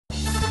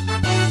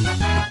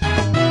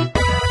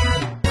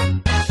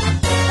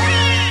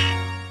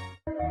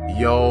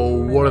Yo,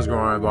 what is going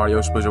on, everybody?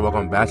 YoshiPlayz,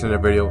 welcome back to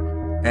another video.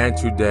 And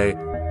today,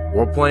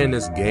 we're playing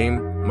this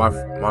game. My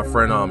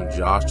friend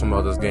Josh told me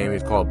about this game.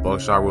 It's called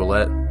Buckshot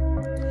Roulette.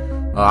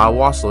 I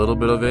watched a little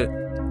bit of it.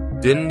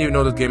 Didn't even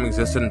know this game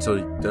existed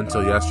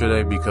until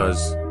yesterday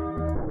because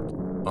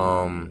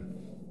apparently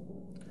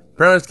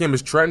this game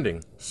is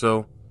trending.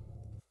 So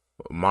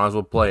might as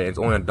well play it. It's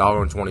only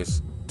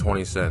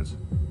 $1.20.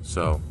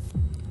 So,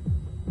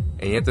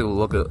 and you have to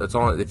look at it's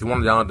on. If you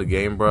want to download the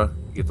game, bro,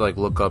 you have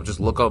to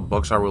look up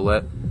Buckshot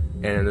Roulette,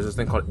 and there's this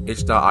thing called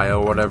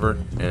itch.io or whatever,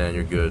 and then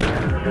you're good.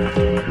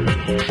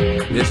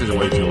 This is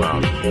way too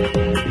loud.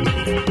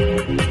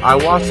 I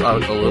watched a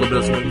little bit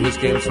of this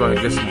game, so I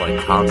get some like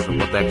concept of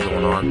what the heck's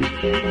going on.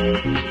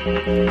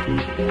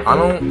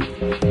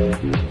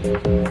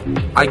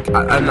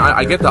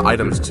 I get the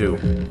items too.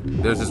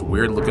 There's this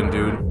weird looking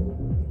dude.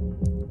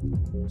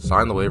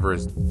 Sign the waiver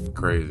is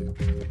crazy.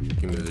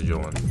 Give me the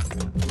joint.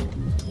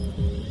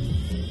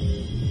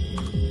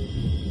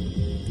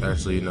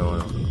 Actually, you know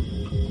what?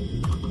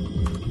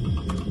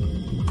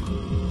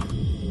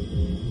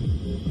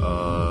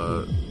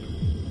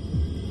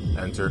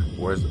 Enter.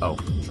 Where's... Oh,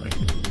 right.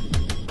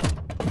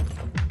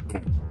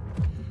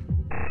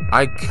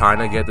 I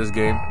kinda get this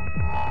game.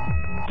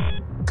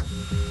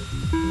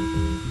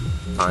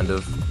 Kind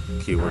of.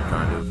 Keyword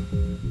kind of.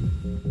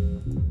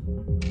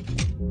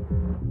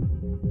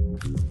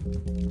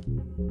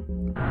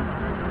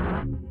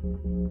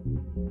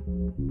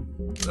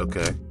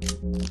 Okay.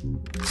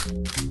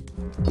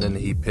 Then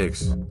he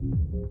picks.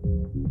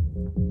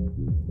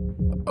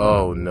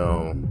 Oh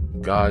no.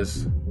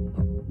 Guys,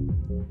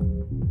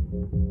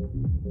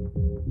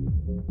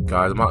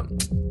 I'm not...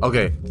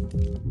 Okay.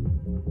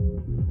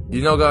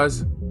 You know,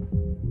 guys?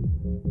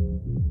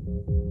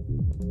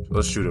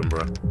 Let's shoot him,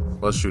 bro.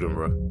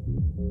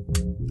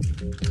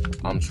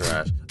 I'm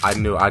trash. I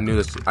knew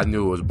this. I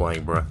knew it was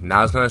blank, bro.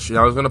 Now it's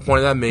gonna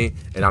point it at me,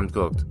 and I'm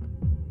cooked.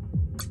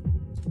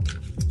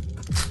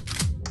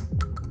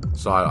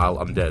 So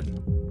I'm dead.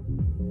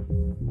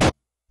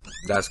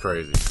 That's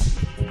crazy.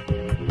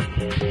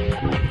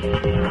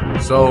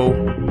 So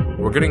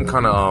we're getting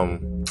kind of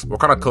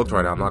cooked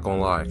right now. I'm not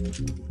gonna lie.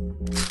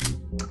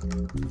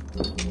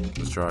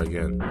 Let's try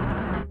again.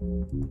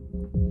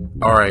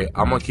 All right,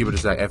 I'm gonna keep it a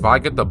sec. If I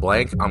get the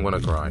blank, I'm gonna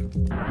cry.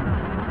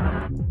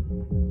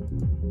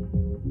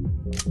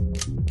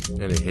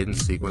 And a hidden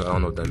sequence. I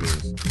don't know what that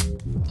means.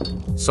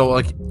 So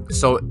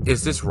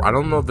is this? I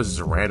don't know if this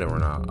is random or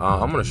not.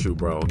 I'm gonna shoot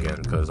bro again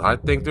because I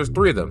think there's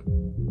 3 of them.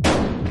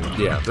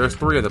 Yeah, there's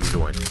 3 of them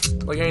joined.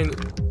 Like,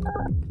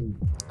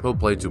 he'll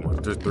play too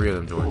much. There's 3 of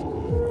them joined.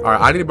 All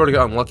right, I need bro to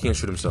get unlucky and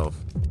shoot himself.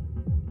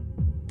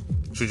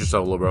 Shoot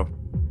yourself, little bro.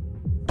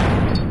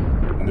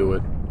 Knew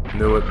it.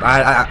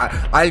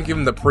 I didn't give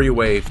him the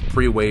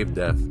pre-wave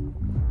death.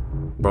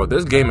 Bro,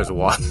 this game is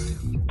wild.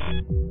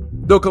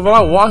 No, cause when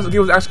I watched the game,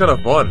 it was actually kind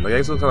of fun. Like,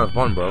 actually kind of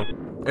fun, bro.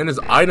 And there's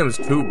items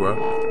too, bro.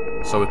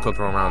 So we cooked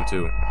from around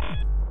too.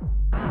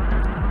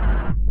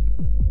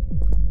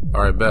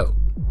 All right, bet.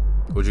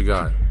 What you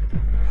got?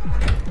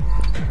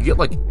 You get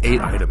like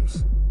 8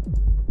 items.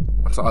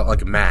 That's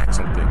like max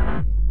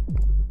something.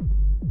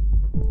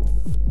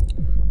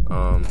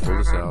 Pull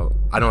this out.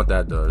 I know what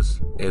that does.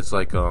 It's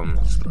like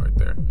just put it right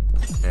there.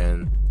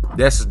 And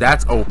that's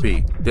OP.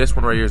 This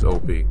one right here is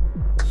OP.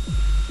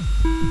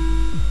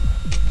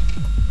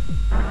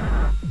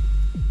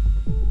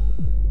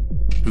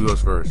 Who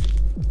goes first?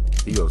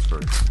 He goes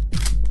first.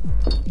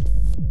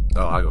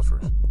 Oh, I go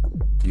first.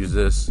 Use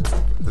this,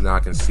 so now I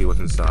can see what's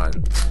inside.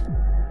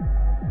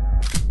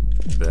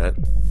 Bet.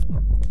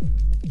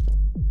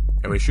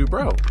 And we shoot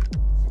bro.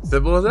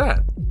 Simple as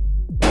that.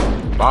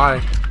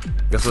 Bye.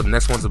 Guess what? The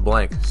next one's a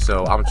blank,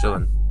 so I'm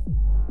chilling.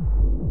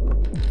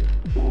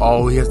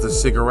 Oh, he has the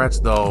cigarettes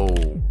though.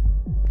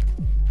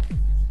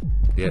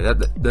 Yeah,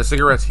 the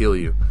cigarettes heal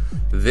you.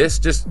 This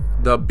just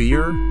the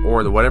beer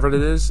or the whatever it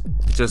is,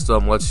 just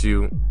lets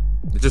you.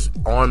 It just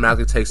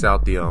automatically takes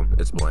out the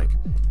it's blank.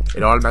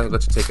 It automatically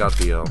lets you take out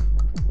the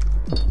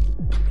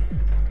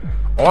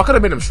Oh, I could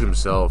have made him shoot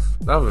himself.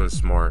 That would have been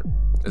smart.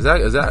 Is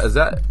that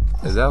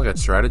like a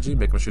strategy?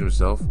 Make him shoot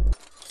himself?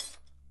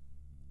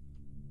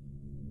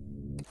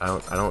 I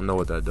don't know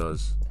what that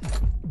does.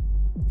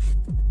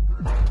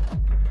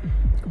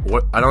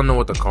 What? I don't know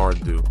what the cards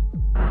do.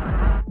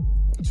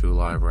 2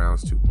 live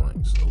rounds, 2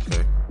 blanks.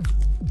 Okay.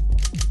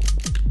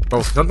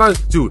 Bro, sometimes,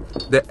 dude,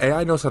 the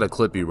AI knows how to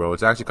clip you, bro.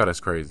 It's actually kind of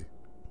crazy.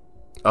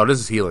 Oh, this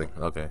is healing.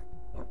 Okay.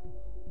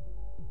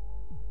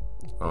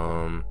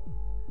 Oh,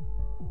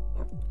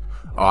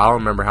 I don't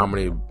remember how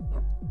many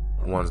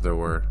ones there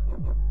were.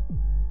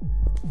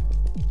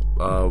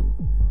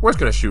 We're just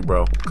gonna shoot,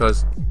 bro,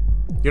 because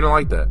you don't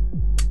like that.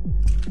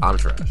 I'm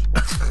trash.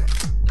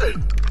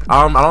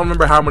 I don't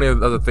remember how many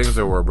other things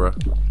there were, bro.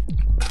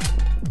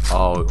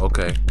 Oh,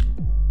 okay.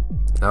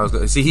 That was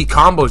good. See, he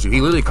combos you.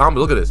 He literally combos.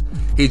 Look at this.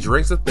 He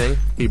drinks the thing.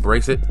 He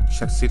breaks it.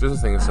 Checks to see if there's a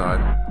thing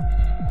inside.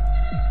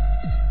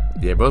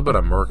 Yeah, bro's about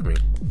to murk me.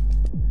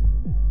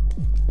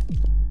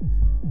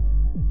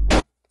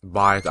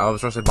 Bye. I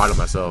was trying to say bye to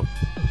myself.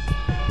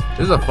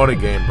 This is a funny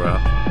game, bro.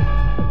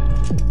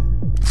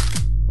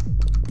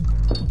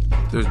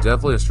 There's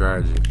definitely a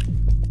strategy.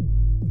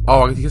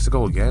 Oh, he gets to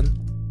go again?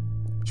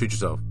 Shoot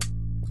yourself.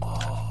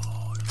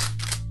 Oh,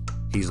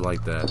 he's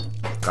like that.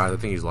 Guys, I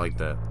think he's like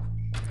that.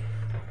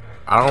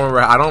 I don't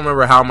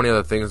remember how many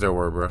other things there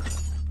were, bro.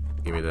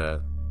 Give me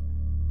that.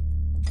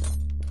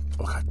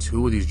 Oh, I got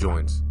 2 of these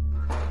joints.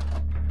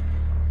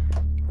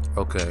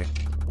 Okay.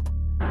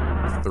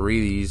 3 of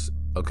these.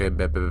 Okay,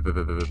 bet.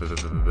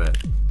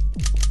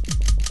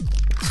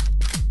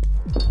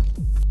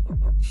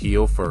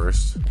 Heal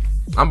first.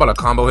 I'm about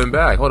to combo him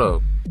back. Hold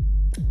up.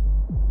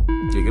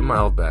 Yeah, get my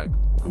health back,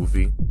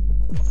 Goofy.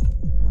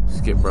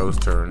 Skip bro's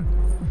turn.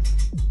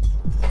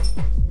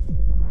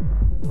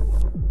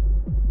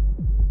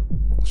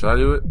 Should I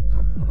do it?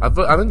 I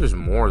think there's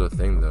more of the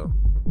thing though.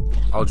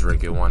 I'll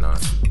drink it. Why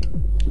not?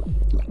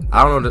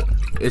 I don't know.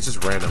 It's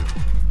just random.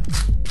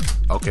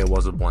 Okay, it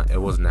was a blank. It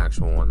was an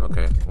actual one.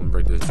 Okay, let me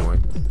break this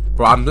joint.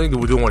 Bro, I'm thinking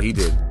we're doing what he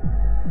did.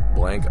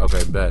 Blank.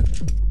 Okay, bet.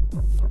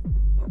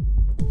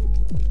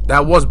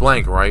 That was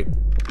blank, right?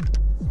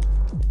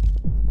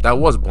 That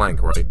was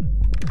blank, right?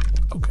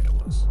 Okay, it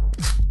was.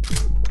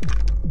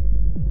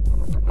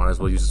 Might as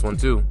well use this one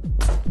too.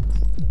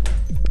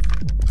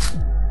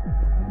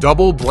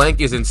 Double blank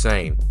is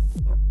insane.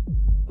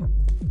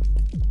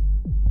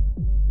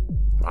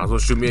 Might as well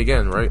shoot me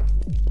again, right?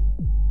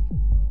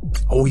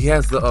 Oh, he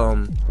has the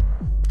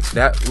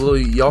that little.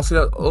 Y'all see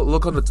that?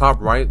 Look on the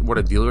top right where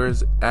the dealer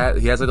is at.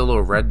 He has like a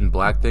little red and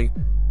black thing.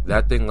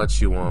 That thing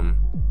lets you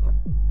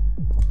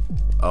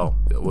Oh,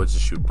 let's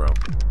just shoot, bro.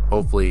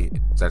 Hopefully,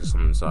 it's actually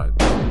something inside.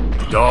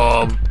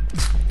 Dub!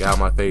 Get out of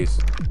my face.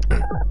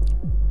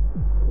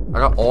 I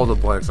got all the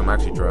blanks. I'm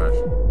actually trash.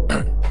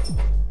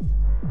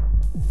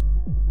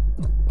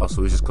 Oh,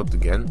 so we just clipped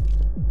again?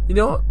 You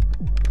know what?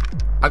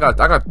 I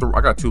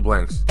got 2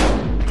 blanks.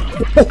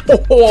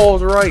 Oh, I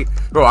was right,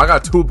 bro. I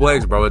got 2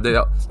 blanks, bro. They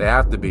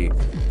have to be.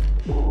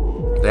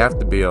 They have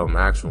to be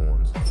actual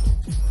ones.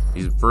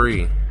 He's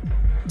free.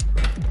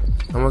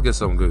 I'm gonna get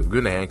something good. Good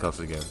in the handcuffs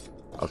again.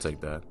 I'll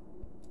take that.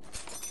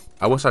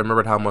 I wish I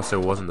remembered how much there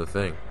was in the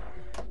thing.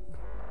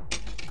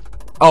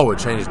 Oh, it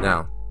changed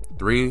now.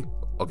 3.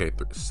 Okay,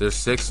 there's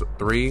 6,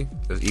 3.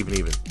 There's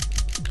even.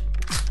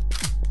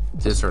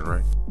 It's his turn,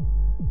 right?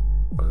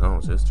 Oh, no,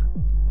 it's his turn.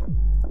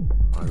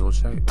 Might as well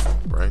check it,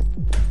 right?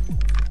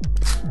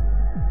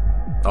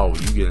 Oh,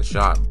 you getting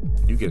shot.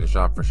 You getting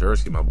shot for sure,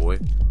 my boy.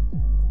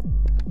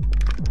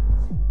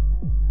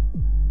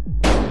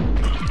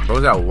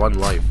 Bro's got 1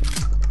 life.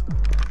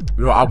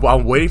 You know,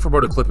 I'm waiting for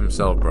bro to clip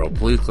himself, bro.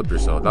 Please clip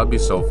yourself. That'd be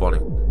so funny.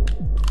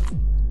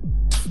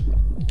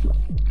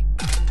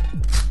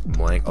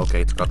 Blank.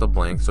 Okay, took out the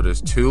blank. So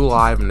there's 2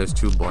 live and there's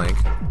 2 blank.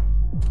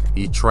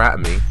 He trapped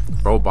me.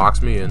 Bro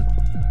boxed me in.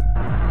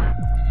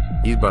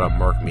 He's about to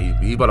murk me.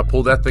 He's about to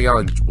pull that thing out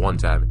and one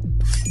tap me.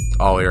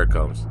 Oh, here it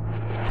comes.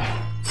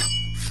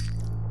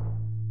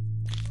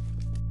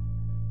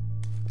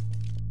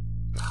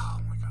 Oh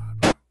my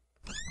god.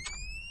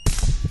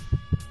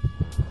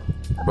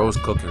 Bro's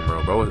cooking,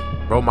 bro.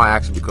 Bro might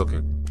actually be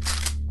cooking.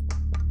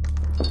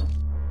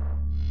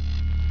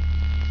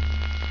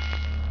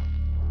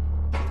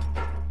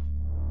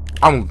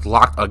 I'm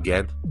locked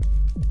again.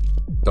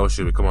 Don't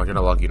shoot me. Come on, you're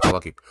not lucky. You're not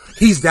lucky.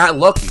 He's that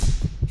lucky.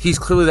 He's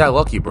clearly that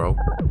lucky, bro.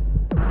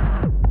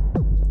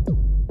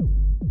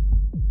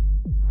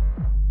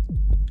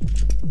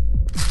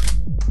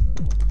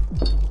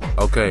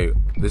 Okay,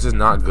 this is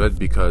not good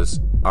because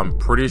I'm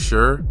pretty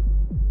sure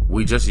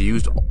we just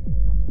used...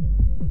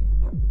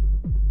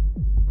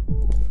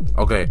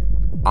 Okay,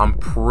 I'm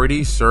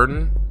pretty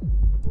certain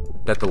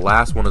that the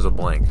last one is a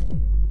blank.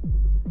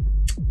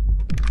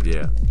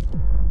 Yeah.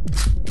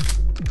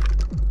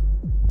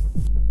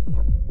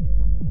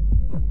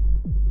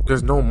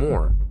 There's no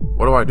more.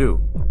 What do I do?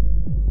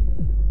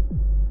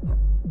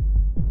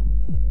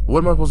 What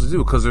am I supposed to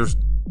do? Because there's...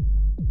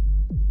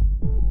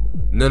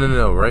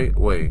 No, right?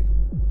 Wait.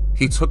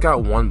 He took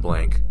out 1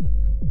 blank.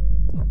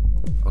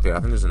 Okay, I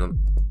think there's another...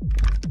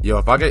 Yo,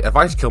 if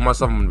I just kill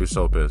myself, I'm gonna be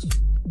so pissed.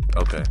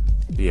 Okay.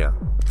 Yeah.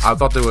 I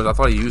thought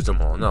he used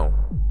them all. No.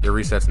 It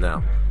resets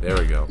now. There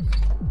we go.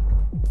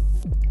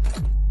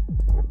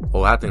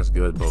 Oh, that thing's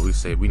good, but we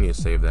need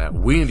to save that.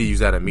 We need to use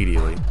that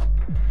immediately.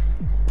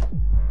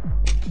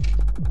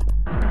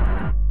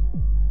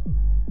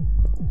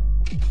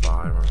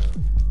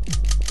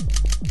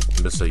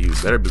 Just so you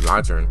better be my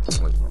turn.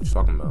 Like, what you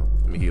talking about?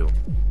 Let me heal.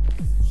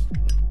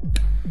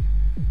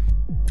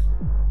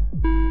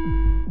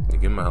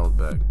 Give me my health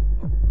back.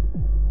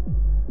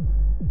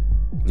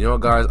 You know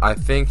what, guys? I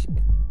think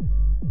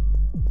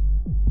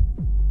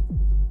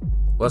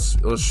let's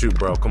shoot,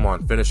 bro. Come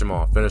on, finish him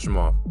off. Finish him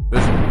off.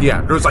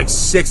 Yeah, there's like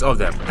 6 of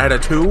them. Out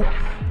of 2,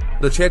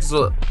 the chances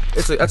are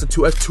it's like that's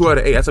 2 out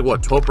of 8. That's like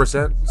what,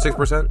 12%,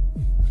 6%?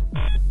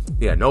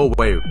 Yeah, no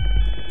way.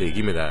 Yeah,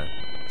 give me that.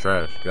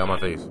 Trash. Get out of my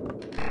face.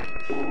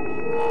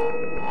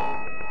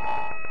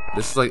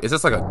 This is like, is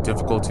this like a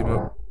difficulty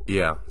mode?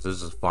 Yeah, this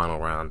is the final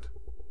round.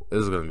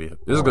 This is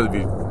gonna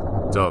be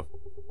tough.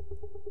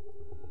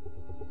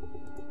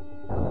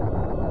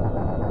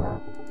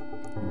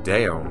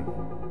 Damn.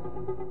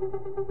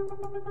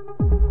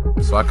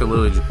 So I could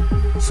literally just...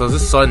 So is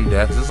this sudden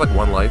death? Is this like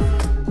one life?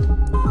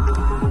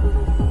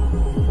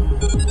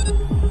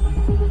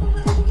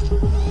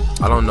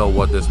 I don't know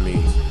what this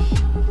means.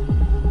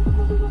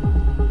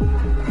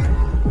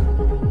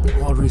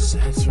 All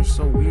resets are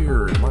so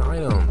weird. My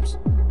items.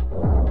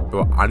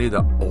 Bro, I need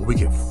to... Oh, we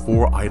get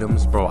 4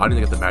 items? Bro, I need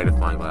to get the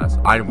magnifying glass.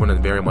 I'm gonna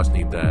very much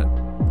need that.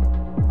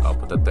 I'll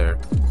put that there.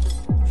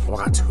 Oh,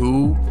 I got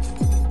 2?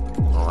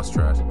 Oh, that's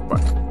trash.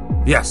 But,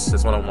 yes,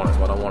 that's what I wanted. That's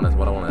what I wanted. That's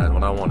what I wanted. That's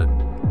what I wanted.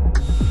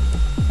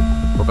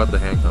 Broke out the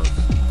handcuffs.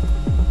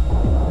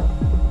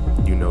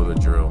 You know the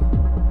drill.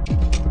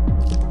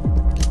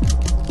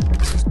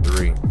 There's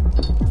 3.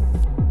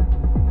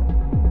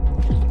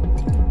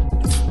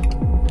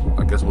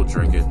 I guess we'll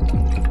drink it.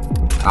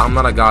 I'm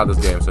not a god at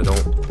this game, so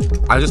don't...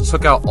 I just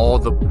took out all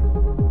the...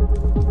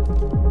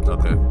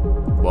 Okay.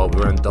 Well,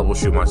 we're gonna double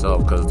shoot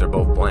myself, because they're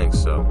both blanks,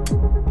 so...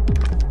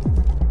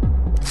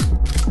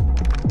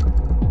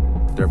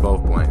 They're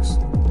both blanks,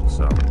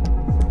 so...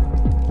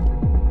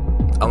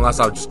 Unless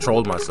I just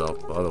trolled myself,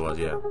 but otherwise,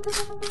 yeah.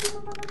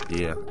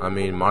 Yeah, I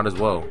mean, might as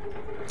well.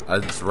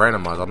 It's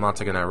randomized, I'm not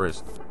taking that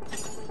risk.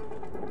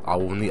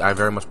 I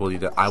very much will need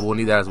that. I will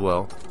need that as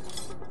well.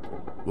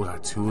 We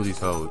got 2 of these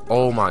hoes.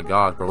 Oh my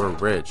god, bro, we're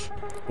rich.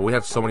 But we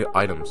have so many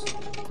items.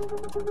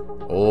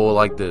 Oh,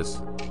 like this.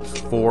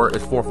 It's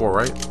 4-4,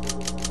 right?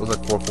 Looks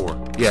like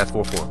 4-4. Yeah, it's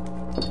 4-4.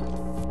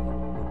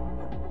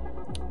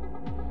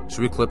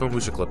 Should we clip him?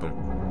 We should clip him.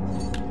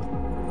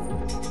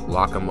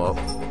 Lock him up.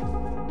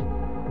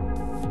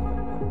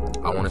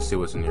 I want to see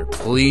what's in here.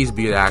 Please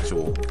be an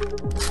actual.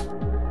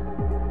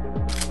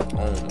 Oh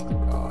my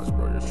gosh,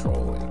 bro, you're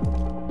trolling.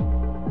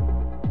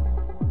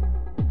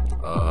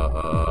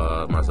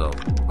 Myself.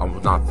 I'm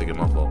not thinking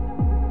my fault.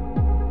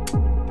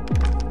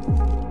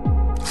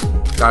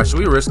 Guys, should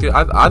we risk it?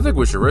 I think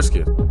we should risk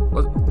it.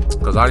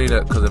 Because I need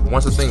it. Because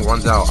once the thing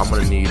runs out, I'm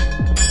gonna need.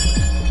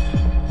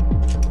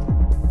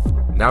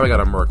 Now we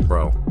got a merc,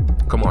 bro.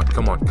 Come on,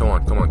 come on, come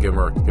on, come on. Get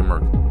merc, get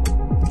merc.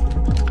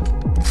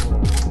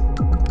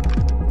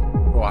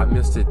 Bro, I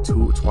missed it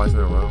twice in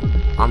a row.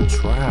 I'm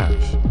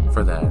trash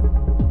for that.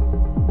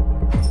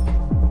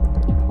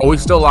 Oh, we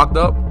still locked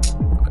up?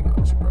 I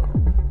got you, bro.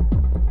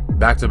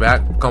 Back to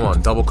back. Come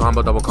on, double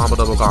combo, double combo,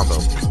 double combo.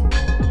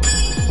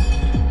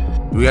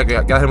 We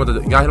got him with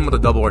the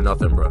double or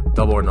nothing, bro.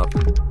 Double or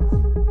nothing.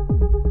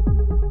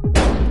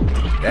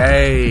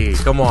 Hey,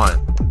 come on.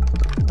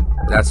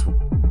 That's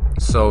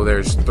so.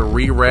 There's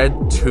 3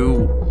 red,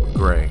 2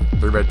 gray.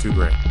 3 red, 2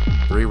 gray.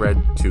 3 red,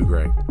 2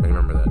 gray. I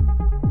remember that.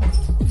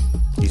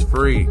 He's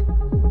free.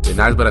 And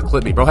now he's about to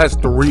clip me. Bro has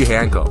 3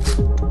 handcuffs.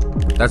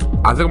 I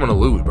think I'm gonna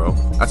lose, bro.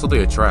 That's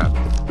literally a trap.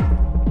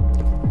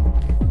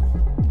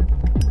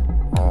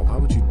 Oh, why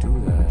would you do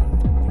that?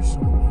 You're so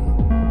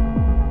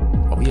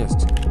mean. Oh, he has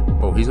 2.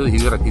 Oh, he's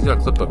gonna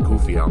clip the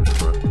goofy out,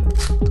 bro.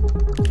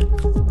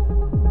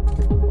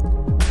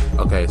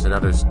 Okay, so now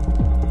there's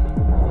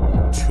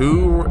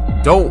 2.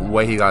 Don't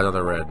wait, he got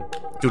another red.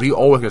 Dude, he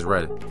always gets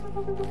red.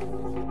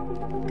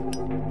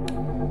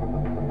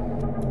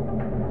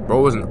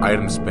 Bro was an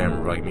item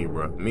spammer like me,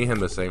 bro. Me and him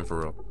the same for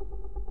real.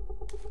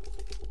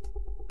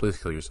 Please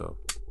kill yourself.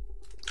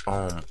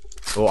 Well,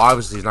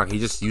 obviously he's not. He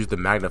just used the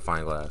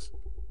magnifying glass.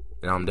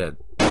 And I'm dead.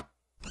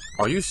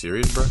 Are you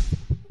serious, bro?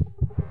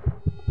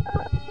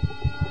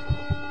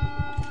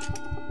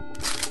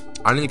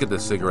 I need to get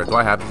this cigarette. Do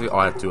I have to? Oh,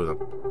 I have 2 of them.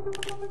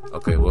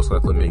 Okay, well, it's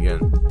gonna clip me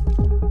again.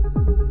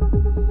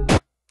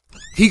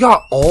 He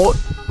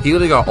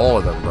literally got all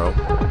of them, bro.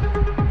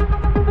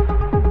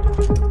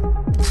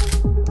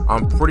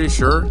 I'm pretty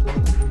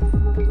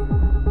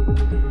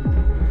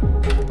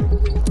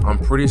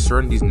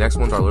certain these next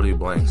ones are literally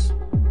blanks.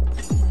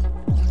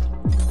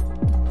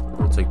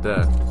 I'll take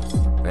that.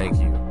 Thank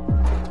you.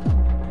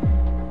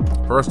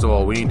 First of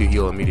all, we need to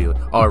heal immediately.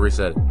 Oh, I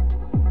reset it.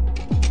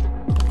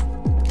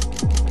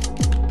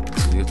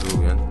 Did he get to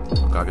move again?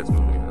 Okay, I get to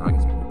move again. I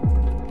get to move.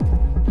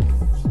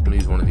 I'm gonna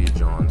use one of these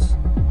Johns.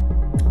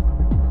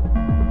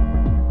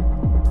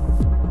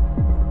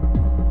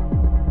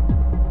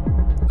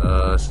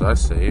 Should I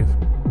save?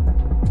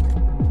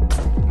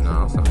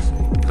 No, it's not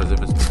safe. Because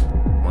if it's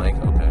blank,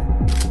 okay.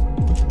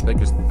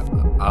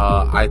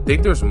 I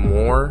think there's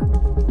more.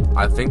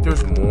 I think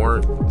there's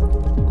more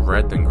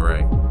red than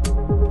gray.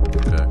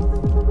 Okay.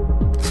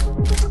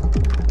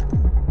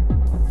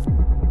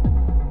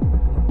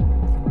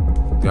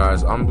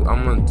 Guys,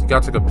 sometimes you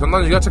gotta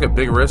take a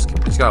big risk. You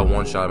just gotta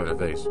one shot him in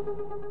the face.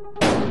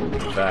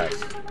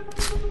 Facts.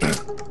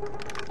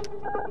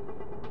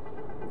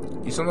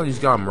 Sometimes you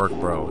just got murk,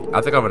 bro.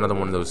 I think I have another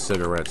one of those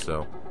cigarettes,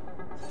 though.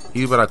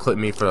 He's about to clip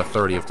me for the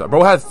 30th time.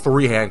 Bro had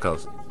 3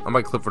 handcuffs. I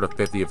might clip for the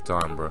 50th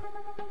time, bro.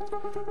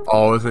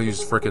 Oh, it's gonna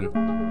use freaking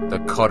the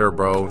cutter,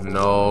 bro.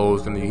 No,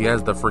 he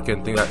has the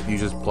freaking thing that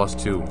uses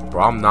 +2.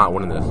 Bro, I'm not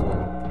winning this.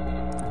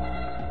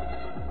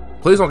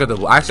 Please don't get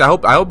the. Actually,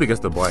 I hope he gets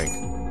the blank.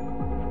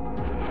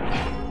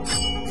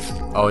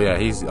 Oh yeah,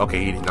 he's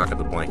okay. He did not get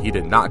the blank. He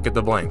did not get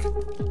the blank.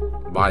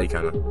 Bye,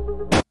 kind of.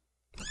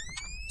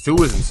 2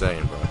 is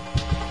insane, bro.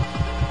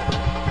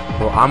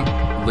 Bro, I'm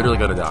literally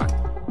gonna die.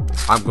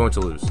 I'm going to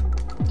lose.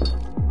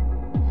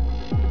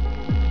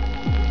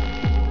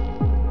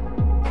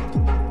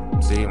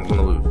 See, I'm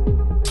gonna lose.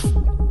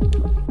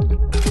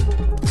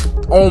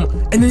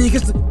 And then he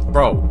gets the,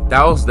 bro.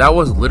 That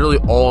was literally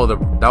all the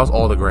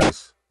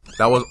grays.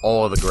 That was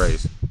all of the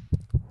grays.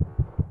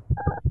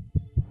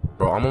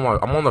 Bro, I'm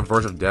on the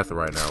verge of death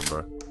right now,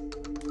 bro.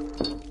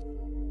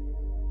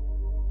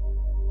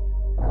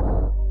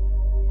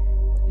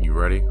 You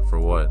ready for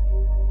what?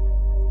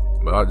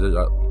 But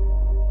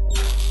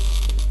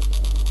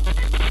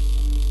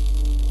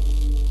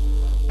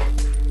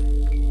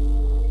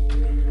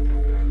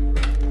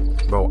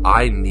bro,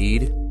 I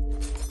need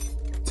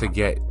to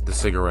get the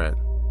cigarette.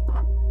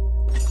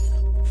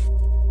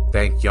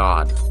 Thank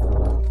God.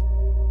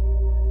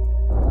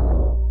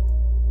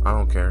 I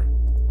don't care.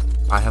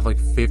 I have like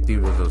 50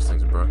 of those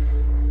things, bro.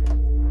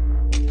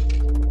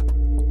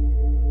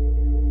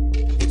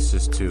 It's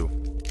just two.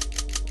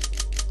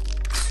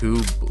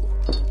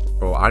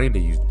 Bro, I need to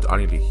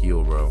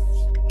heal, bro.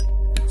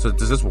 So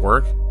does this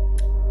work?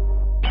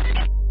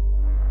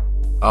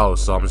 Oh,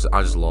 so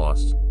I just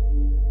lost.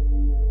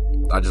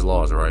 I just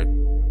lost, right?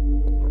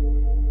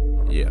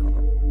 Yeah.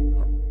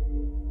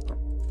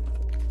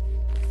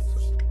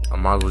 I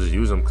might as well just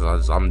use them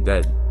because I'm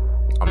dead.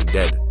 I'm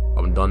dead.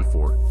 I'm done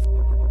for.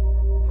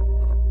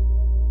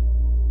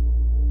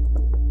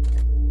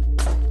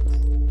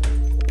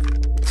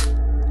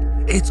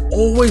 It's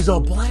always a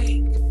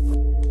blank.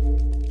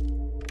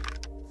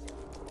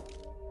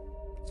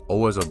 It's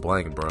always a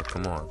blank, bro.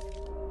 Come on.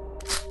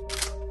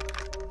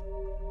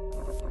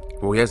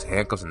 Well, he has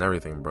handcuffs and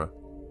everything, bro.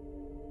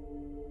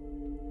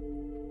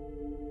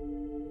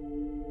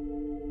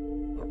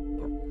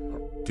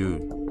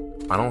 Dude,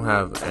 I don't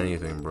have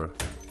anything, bro.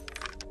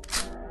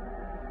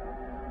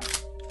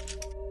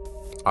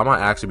 I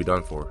might actually be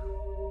done for.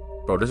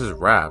 Bro, this is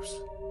raps.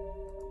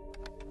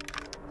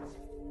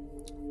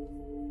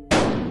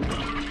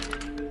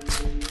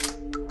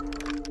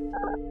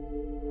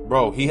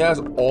 Bro, he has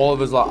all of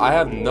his life. I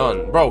have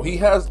none. Bro, he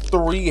has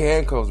 3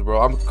 handcuffs,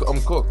 bro. I'm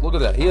cooked. Look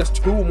at that. He has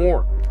 2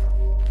 more.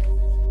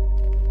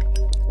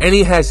 And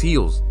he has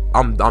heals.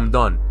 I'm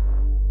done.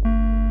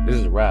 This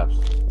is raps.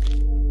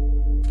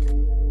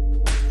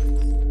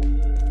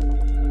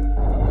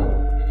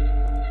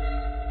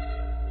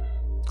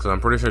 Because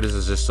I'm pretty sure this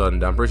is just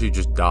sudden. I'm pretty sure you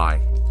just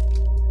die.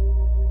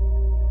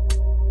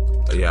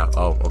 Yeah,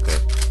 oh, okay.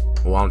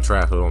 Well, I'm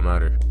trapped, so it don't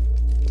matter.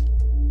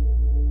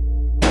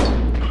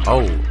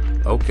 Oh,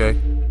 okay.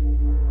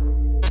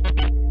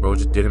 Bro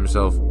just did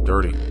himself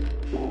dirty.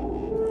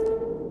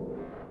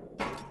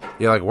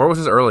 Yeah, like, where was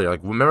this earlier?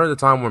 Like, remember the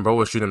time when bro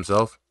was shooting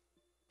himself?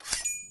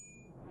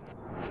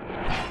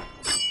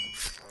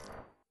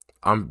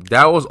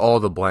 That was all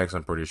the blanks,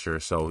 I'm pretty sure.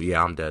 So,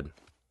 yeah, I'm dead.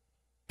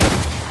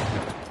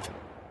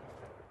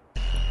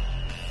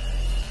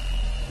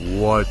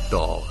 What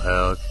the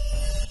heck?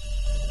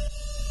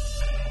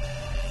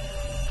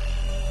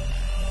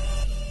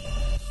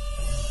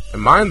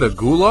 Am I in the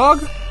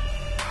gulag?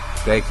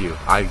 Thank you.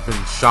 I've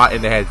been shot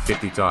in the head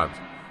 50 times.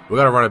 We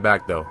gotta run it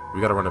back, though.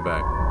 We gotta run it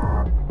back.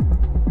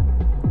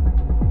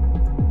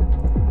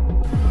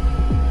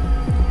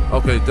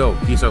 Okay, dope.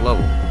 He's our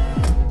level.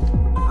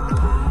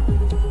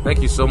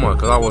 Thank you so much,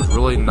 because I was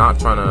really not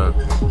trying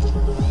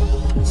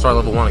to start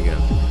level 1 again.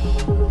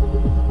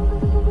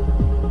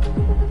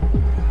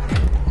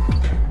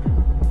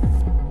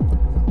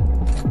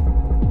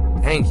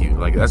 Thank you.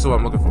 Like, that's what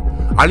I'm looking for.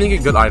 I didn't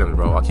get good items,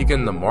 bro. I keep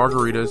getting the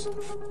margaritas.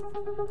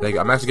 Like,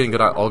 I'm actually getting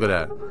all good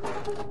at.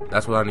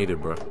 That's what I needed,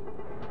 bro.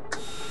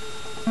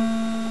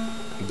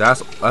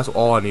 That's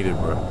all I needed,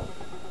 bro.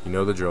 You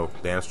know the drill.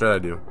 Damn straight I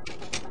do.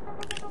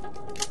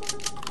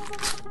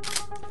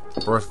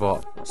 First of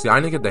all, see, I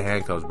need to get the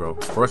handcuffs, bro.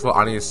 First of all,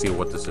 I need to see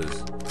what this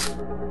is.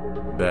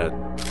 Bet.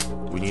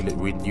 We need to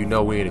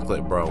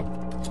clip bro.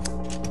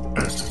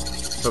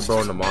 Put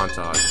bro in the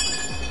montage.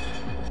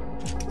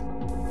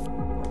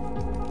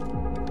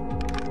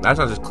 That's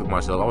not just click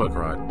myself. I would've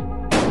cried.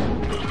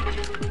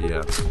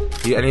 Yeah.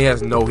 And he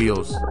has no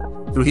heals.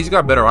 Dude, he's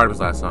got better items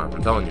last time.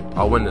 I'm telling you.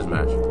 I'll win this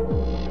match.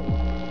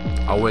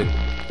 I'll win.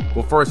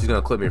 Well, first, he's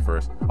gonna clip me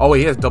first. Oh, wait,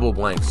 he has double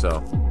blanks,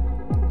 so.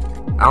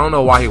 I don't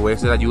know why he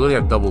wasted that. You literally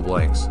have double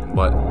blanks.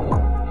 But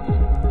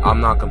I'm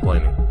not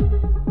complaining.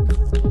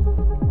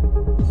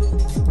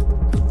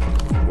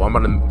 Well, I'm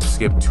gonna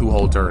skip 2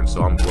 whole turns,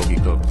 so I'm low-key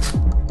cooked.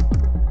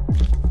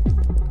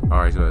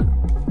 Alright, he's gonna.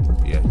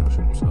 Yeah, he's gonna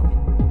shoot himself.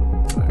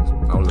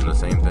 I was in the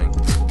same thing.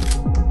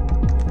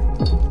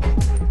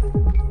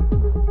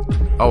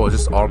 Oh, it's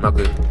just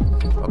automatically.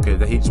 Okay,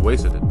 he just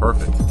wasted it.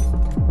 Perfect.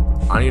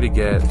 I need to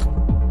get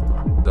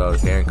the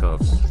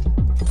handcuffs.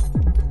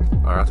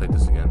 Alright, I'll take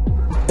this again.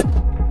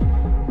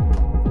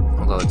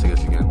 I'll take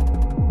this again.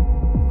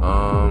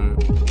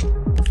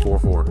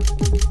 4-4.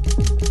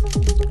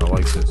 I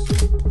like this.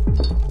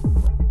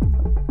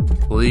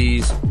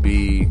 Please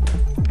be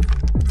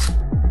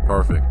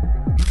perfect.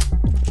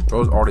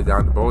 Bro's already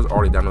down to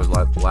his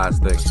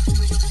last thing.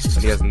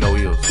 And he has no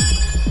heals.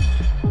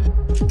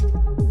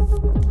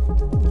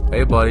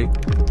 Hey, buddy.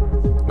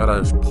 Got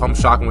a pump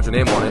shotgun with your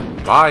name on it.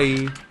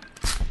 Bye.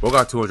 Bro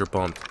got 200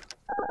 pumped.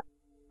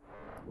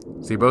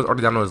 See, bro's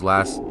already down to his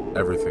last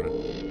everything.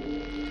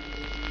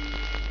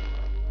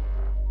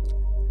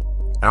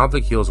 I don't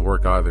think heals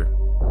work either.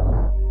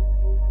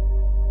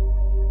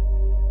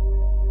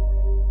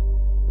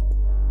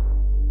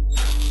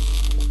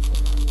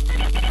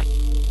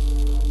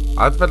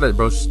 I bet that,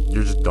 bro,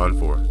 you're just done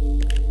for.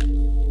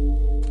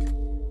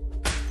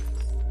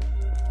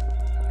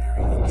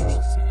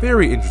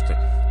 Very interesting.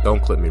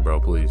 Don't clip me,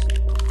 bro, please.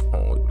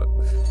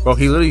 Bro,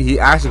 he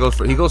actually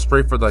goes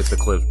straight for like the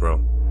clips,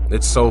 bro.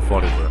 It's so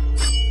funny, bro.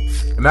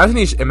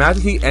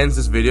 Imagine he ends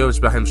this video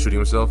just by him shooting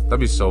himself. That'd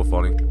be so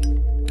funny.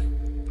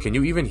 Can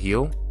you even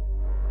heal?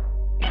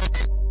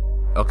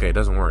 Okay, it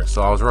doesn't work.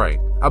 So I was right.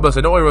 I was about to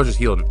say, no way, Rose just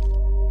healed.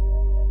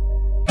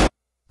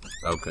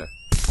 Okay,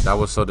 that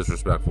was so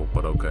disrespectful,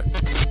 but okay.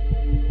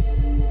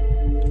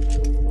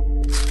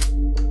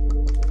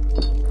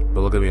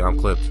 But look at me, I'm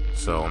clipped,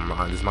 so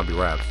this might be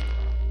raps.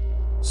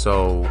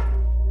 So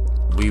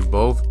we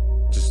both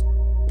just.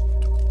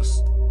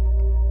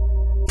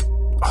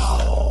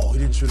 Oh, he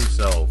didn't shoot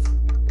himself.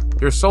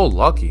 You're so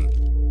lucky.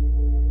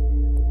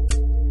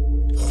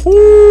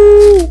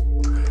 Whoo!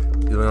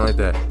 You don't like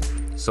that.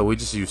 So we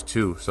just used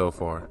 2 so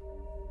far.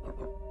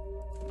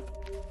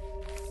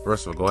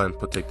 First of all, go ahead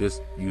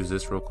and use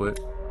this real quick.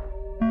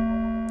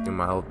 Get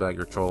my health back.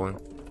 You're trolling.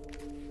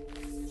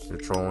 You're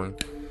trolling.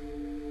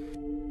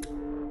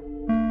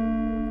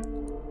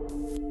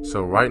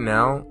 So right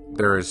now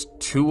there is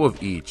 2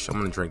 of each. I'm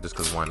gonna drink this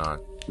because why not?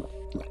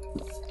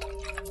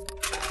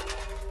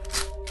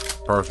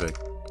 Perfect.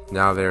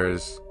 Now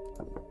there's.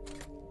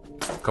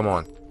 Come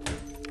on.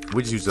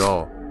 We just used it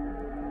all.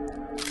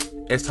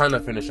 It's time to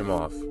finish him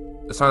off.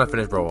 It's time to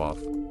finish bro off.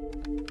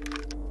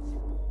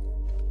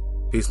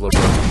 Peace, little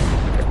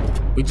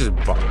bro. We just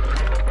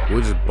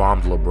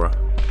bombed little bro.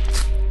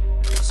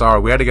 Sorry,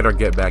 we had to get our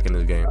get back in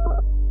this game.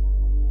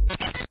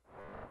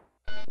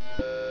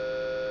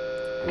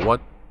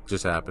 What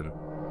just happened?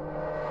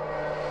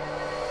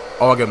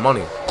 Oh, I get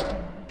money.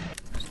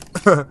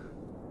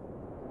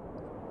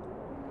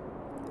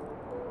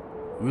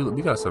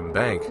 we got some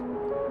bank.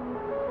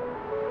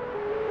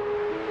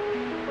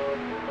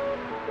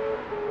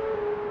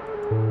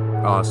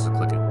 Oh, let's just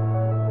click it.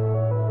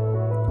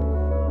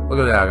 Look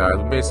at that, guys.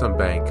 We made some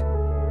bank.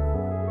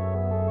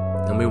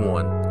 And we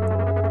won.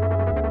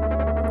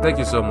 Thank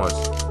you so much.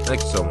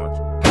 Thank you so much.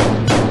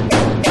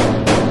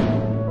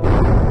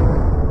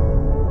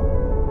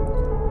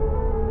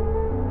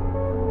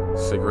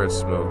 Cigarette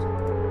smoked.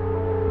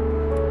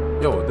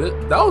 Yo,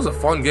 that was a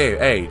fun game.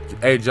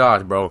 Hey,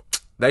 Josh, bro.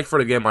 Thanks for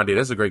the game idea.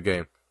 This is a great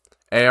game.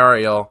 Hey,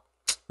 alright, y'all.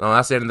 No,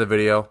 that's the end of the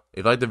video. If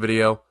you like the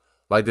video,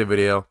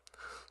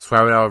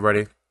 subscribe now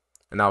already.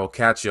 And I will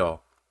catch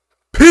y'all.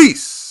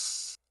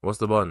 Peace! What's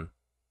the button?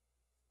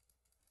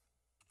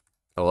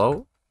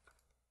 Hello?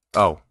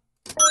 Oh.